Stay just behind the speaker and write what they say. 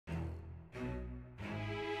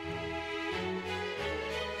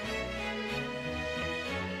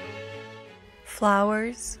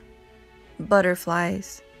Flowers,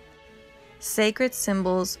 butterflies, sacred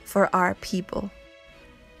symbols for our people.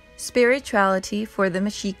 Spirituality for the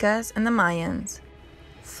Mexicas and the Mayans.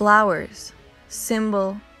 Flowers,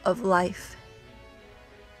 symbol of life.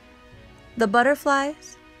 The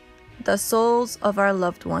butterflies, the souls of our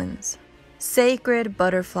loved ones. Sacred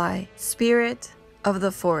butterfly, spirit of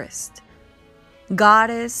the forest.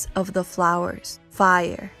 Goddess of the flowers,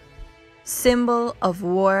 fire. Symbol of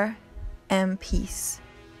war and peace.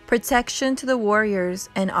 Protection to the warriors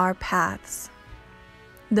and our paths.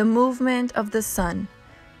 The movement of the sun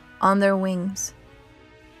on their wings.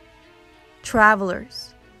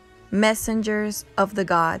 Travelers, messengers of the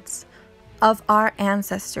gods, of our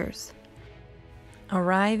ancestors.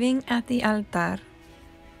 Arriving at the altar.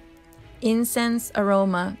 Incense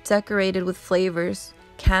aroma decorated with flavors,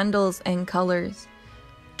 candles and colors.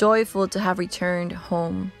 Joyful to have returned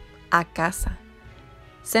home, a casa.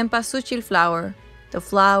 Cempasúchil flower, the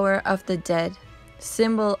flower of the dead,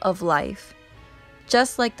 symbol of life.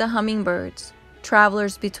 Just like the hummingbirds,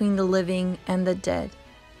 travelers between the living and the dead,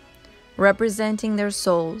 representing their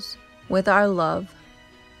souls with our love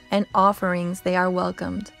and offerings, they are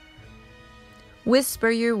welcomed.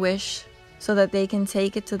 Whisper your wish so that they can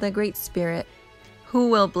take it to the Great Spirit, who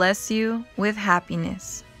will bless you with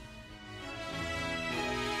happiness.